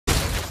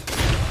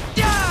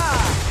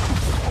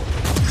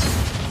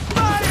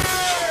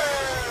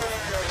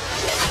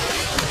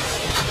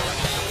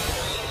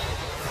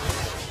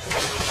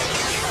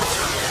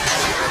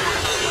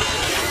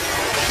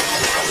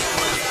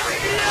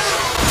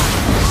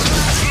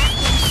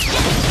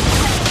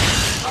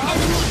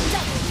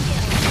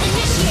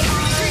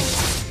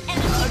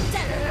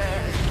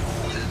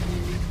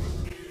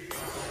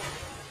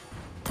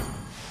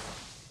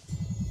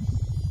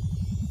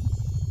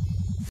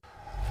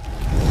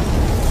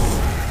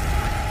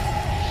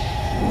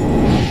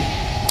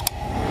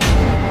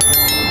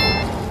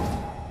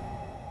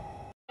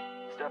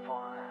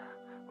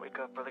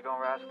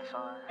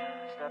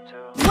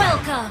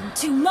Welcome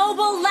to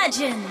Mobile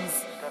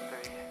Legends!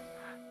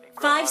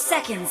 5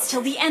 seconds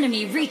till the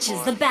enemy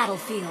reaches the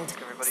battlefield.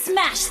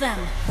 Smash them!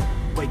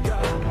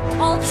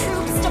 All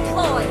troops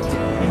deployed!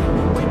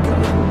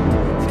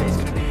 Today's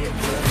gonna be a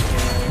good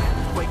day.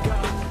 Wake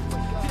up.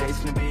 Today's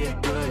gonna be a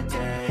good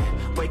day.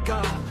 Wake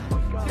up.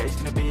 Today's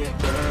gonna be a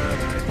good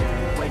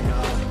day. Wake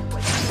up.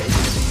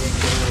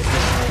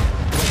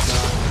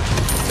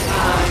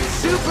 I'm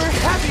super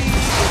happy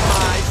with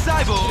my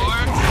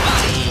cyborg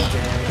body.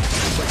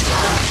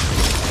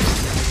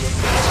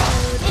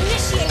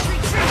 Initiate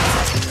retreat!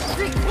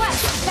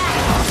 Request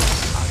backup!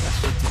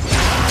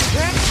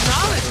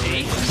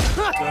 Technology?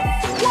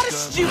 What a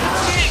stupid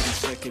thing!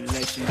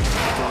 Circulation,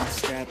 one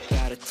step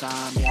at a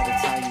time, yeah,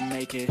 that's how you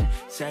make it.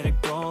 Set a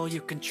goal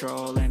you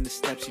control and the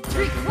steps you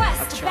take.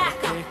 Request I try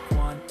backup. to pick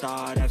one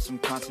thought, have some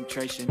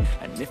concentration,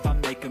 and if I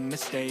make a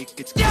mistake,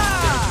 it's called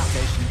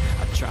education.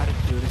 I try to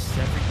do this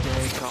every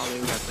day, call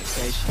it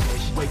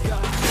replication. Wake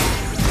up,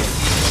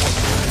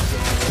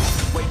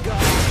 wake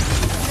up,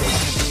 today's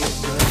gonna be a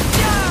good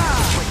day.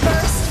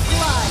 First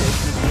blood!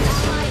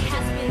 Ally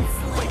has been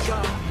slain. Wake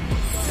up,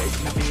 today's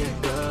gonna be a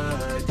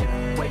good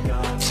day. Wake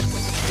up,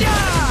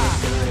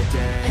 good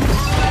day. An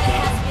ally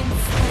has been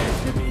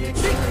slain.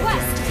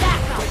 Request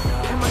backup!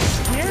 Am I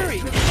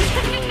scary?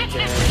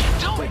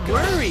 Don't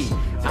worry,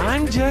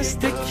 I'm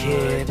just a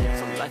kid.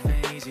 So life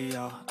ain't easy,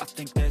 yo. I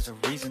think there's a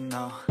reason,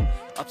 though.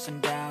 Ups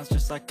and downs,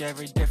 just like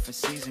every different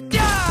season.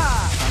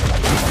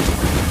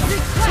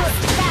 Request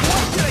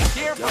backup! Should I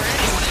care for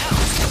anyone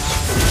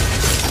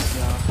else?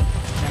 Yo,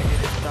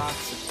 negative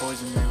thoughts are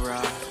poison they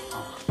rot.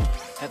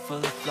 Head full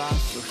of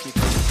flops, you'll keep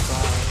on the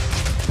spot.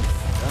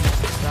 Don't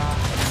ever stop,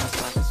 unless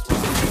life is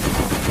wild.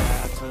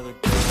 I feel the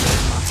good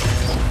in my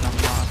head when I'm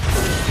off.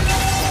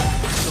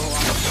 So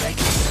I'm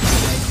shaking,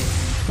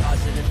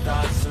 positive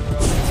thoughts are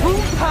always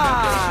Hoo-ha!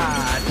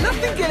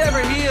 Nothing can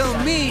ever heal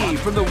me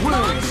from the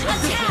wounds.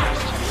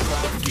 Attack!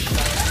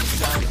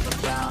 the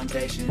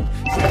foundation.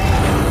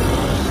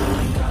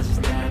 Causes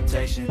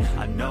temptation.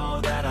 I know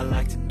that I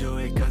like to do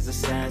it cause it's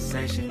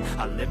sensation.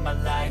 I live my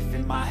life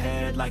in my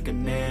head like a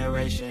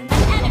narration.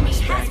 enemy has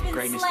Respect been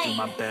greatness, slain. do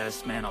my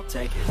best, man, I'll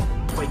take it.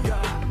 Wake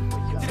up,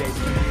 today's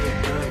gonna be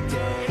a good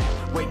day.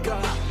 Wake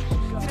up,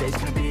 today's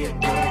gonna be a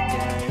good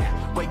day.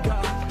 Wake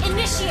up,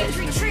 Initiate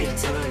retreat!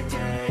 good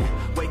day.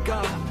 Wake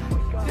up,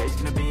 today's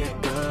gonna be a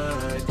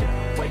good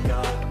day. Wake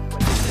up,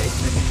 today's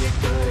gonna be a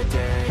good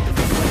day.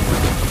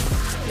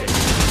 Today's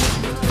gonna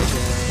be a good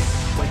day.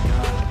 Wake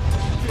up,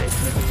 today's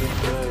gonna be a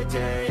good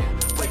day.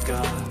 Wake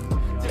up,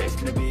 today's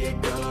gonna be a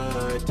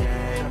good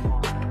day.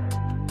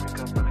 Wake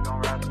up, really gonna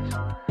rise the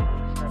sun.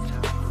 Step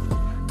two,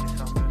 do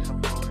something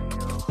for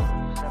you.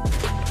 Step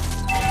three.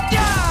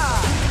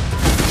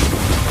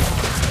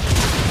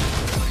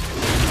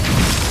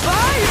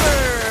 Fire!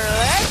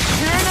 Let's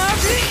turn up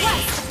the heat!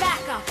 Request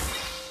backup!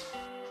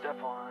 Step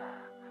one,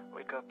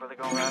 wake up, really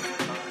gonna rise the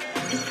sun.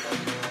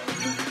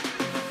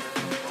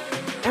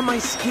 Am I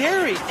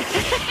scary?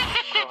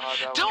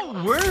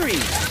 Don't worry,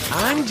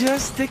 I'm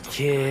just a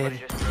kid.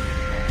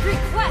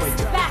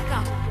 Request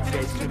backup!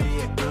 Today's gonna be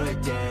a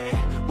good day.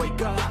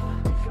 Wake up.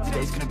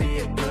 Today's gonna be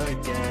a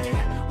good day.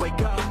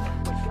 Wake up.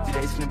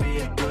 Today's gonna be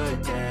a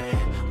good day.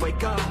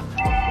 Wake up.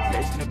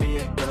 Today's gonna be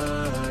a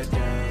good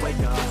day.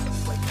 Wake up.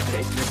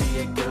 Today's gonna be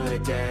a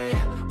good day.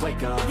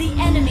 Wake up. The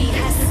enemy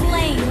has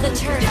slain the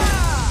turtle.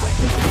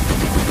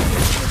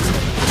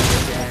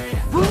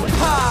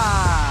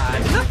 Hoo-ha!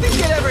 Nothing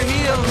can ever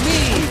heal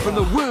me from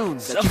the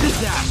wounds of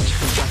disaster.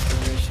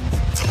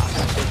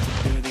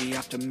 The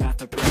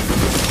aftermath of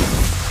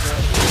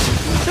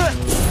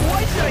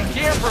Why should I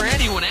care for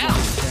anyone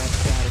else?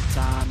 step at a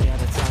time, yeah,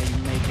 that's how you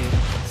make it.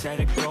 Set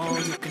a goal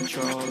you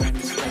control and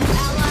the stakes.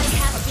 Ally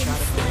has been Try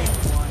to slain.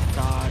 pick one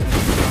thought and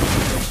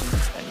concentration,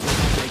 and if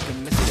I make a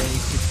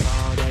mistake, it's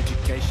called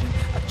education.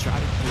 I try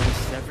to do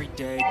this every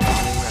day,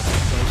 call it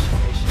reputation.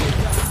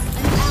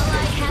 An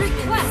ally has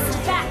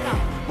request backup!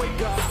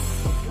 Wake up,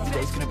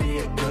 today's gonna be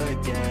a good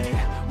day.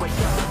 Wake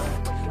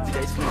up,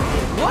 today's gonna be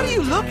a good What are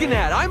you looking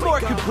at? I'm more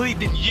complete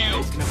than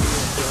you.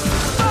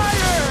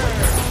 Fire!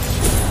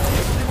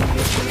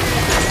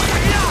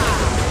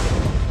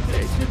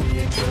 Today's gonna be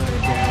a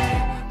good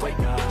day. Wake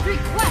up,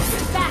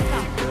 Request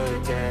backup!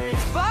 good day.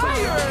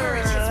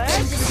 Fire!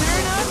 Let's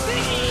turn up the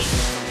heat!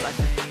 Life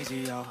ain't easy,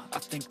 yo. I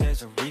think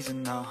there's a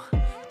reason, though.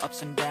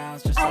 Ups and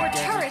downs, just Our like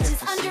every turret is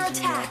different under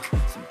season, yo. attack.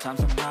 Sometimes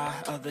I'm high,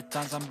 other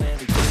times I'm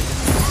barely breathing.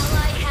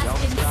 Ally has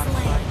Always been gotta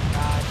slain. fight,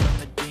 hide from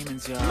the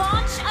demons, yo.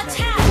 Launch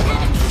attack!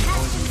 Enemy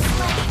has been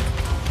slain.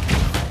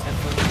 And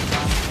for the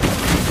top,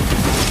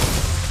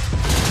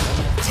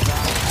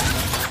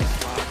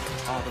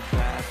 all the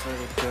bad for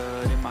the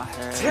good in my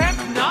head.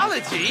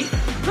 Technology?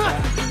 Huh,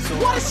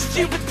 what a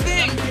stupid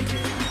thing!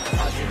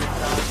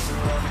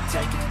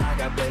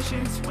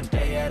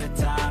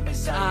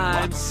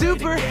 I'm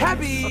super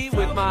happy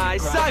with my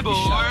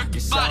cyborg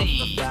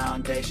buddy.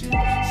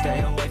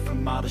 Stay away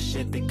from all the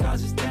shit that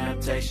causes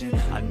temptation.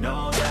 I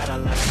know that I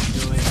like to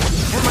do it.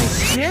 Am I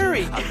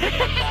scary?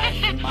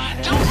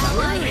 Don't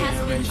worry,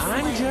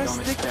 I'm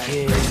just a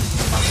kid.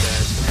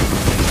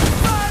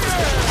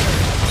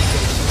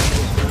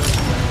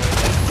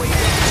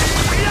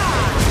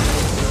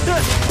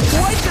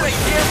 Why should I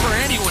care for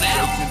anyone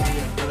else?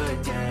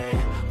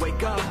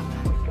 Wake up,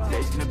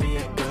 today's gonna be a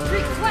good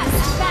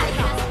request back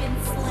has been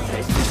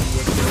slain.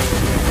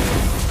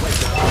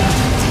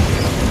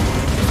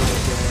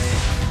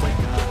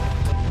 Wake up,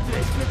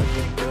 today's gonna be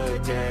a good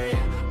day.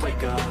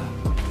 Wake up,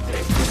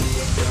 today's gonna be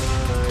a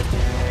good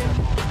day.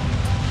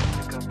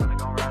 Wake up, really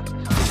gonna rise in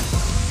the sun.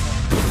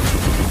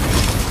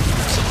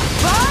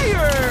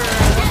 Fire!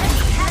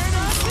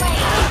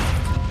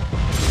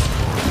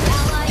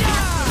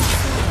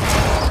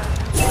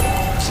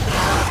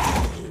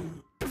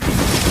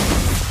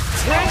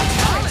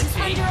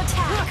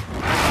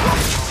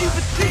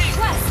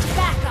 Request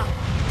backup!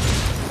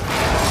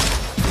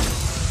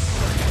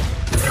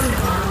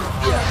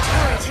 Our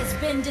turret has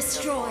been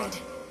destroyed.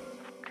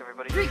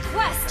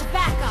 Request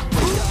backup!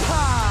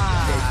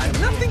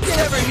 Nothing can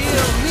ever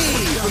heal me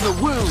from the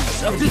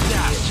wounds of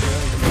disaster.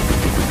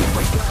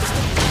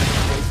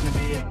 Today's gonna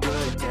be a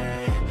good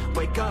day.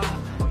 Wake up,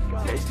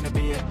 today's gonna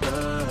be a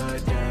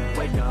good day.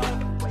 Wake up,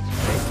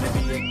 today's gonna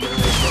be a good day.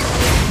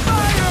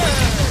 Fire!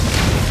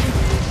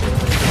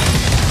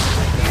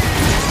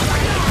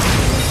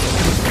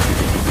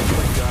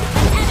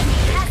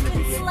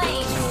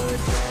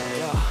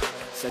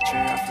 Set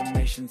your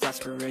affirmations,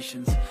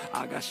 aspirations.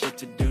 I got shit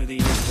to do, the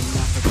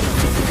aftermath of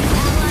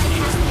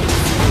preparation.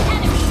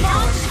 Enemy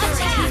launch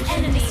attack!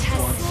 Enemy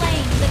has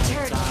slain the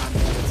turret.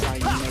 That's how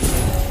you make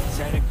it.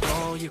 Set a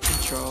goal, you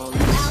control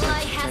it.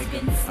 Ally has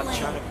been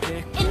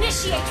slain.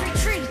 Initiate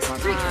retreat.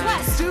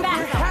 Request Super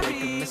backup.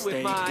 happy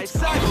with my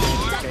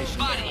cyborg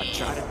buddy. I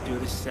try to do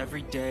this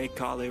every day,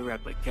 call it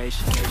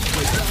replication.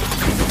 Wake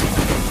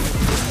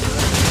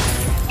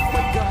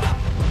up.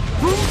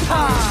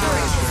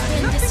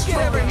 Nothing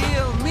can ever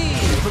heal me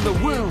from the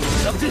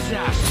wounds of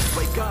disaster.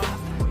 Wake up,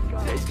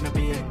 today's gonna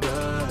be a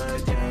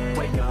good day.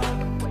 Wake up,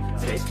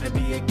 today's gonna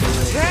be a good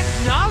day.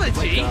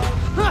 Technology?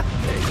 Huh.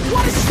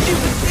 What a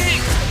stupid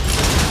thing!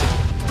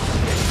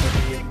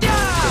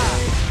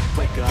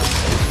 Wake up,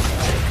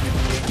 today's gonna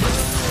be a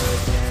good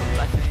day.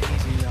 Life ain't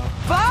easy, yo.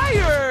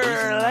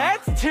 Fire!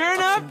 Let's turn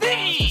up the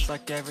heat! It's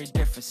like every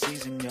different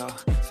season, yo.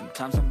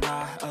 Sometimes I'm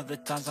high, other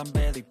times I'm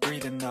barely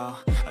breathing, though.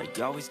 I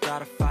always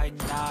gotta fight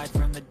and hide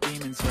from the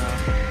demons, yo.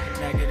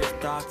 Negative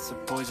thoughts are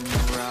poison the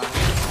rock.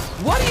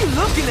 What are you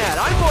looking at?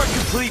 I'm more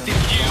complete than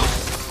you!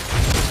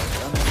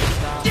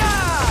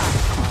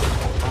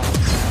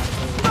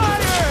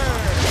 Fire!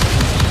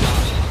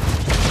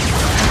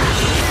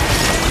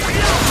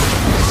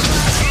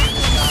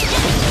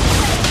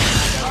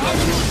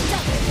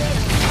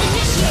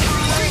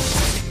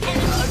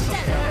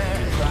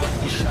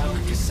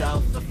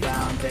 Yourself a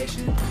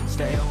foundation.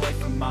 Stay away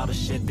from all the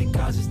shit that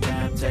causes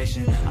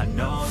temptation. I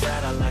know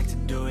that I like to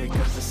do it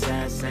cause it's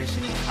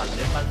sensation. I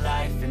live my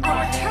life in my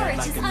Our head turret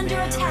like is a under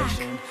attack.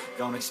 narration.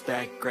 Don't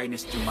expect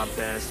greatness, do my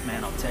best,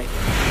 man, I'll take it.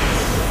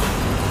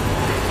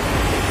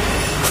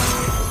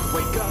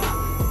 Wake up,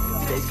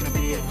 today's gonna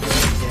be a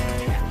good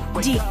day.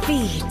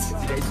 Defeat.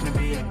 Today's gonna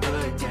be a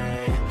good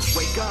day.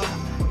 Wake up,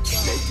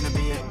 today's gonna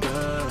be a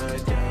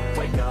good day.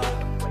 Wake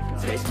up,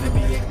 today's gonna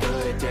be a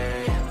good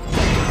day.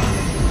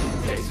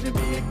 Today's gonna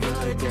be a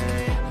good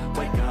day.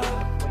 Wake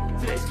up,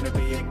 today's gonna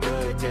be a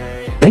good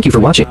day. Thank you for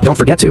watching. Don't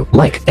forget to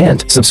like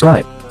and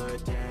subscribe.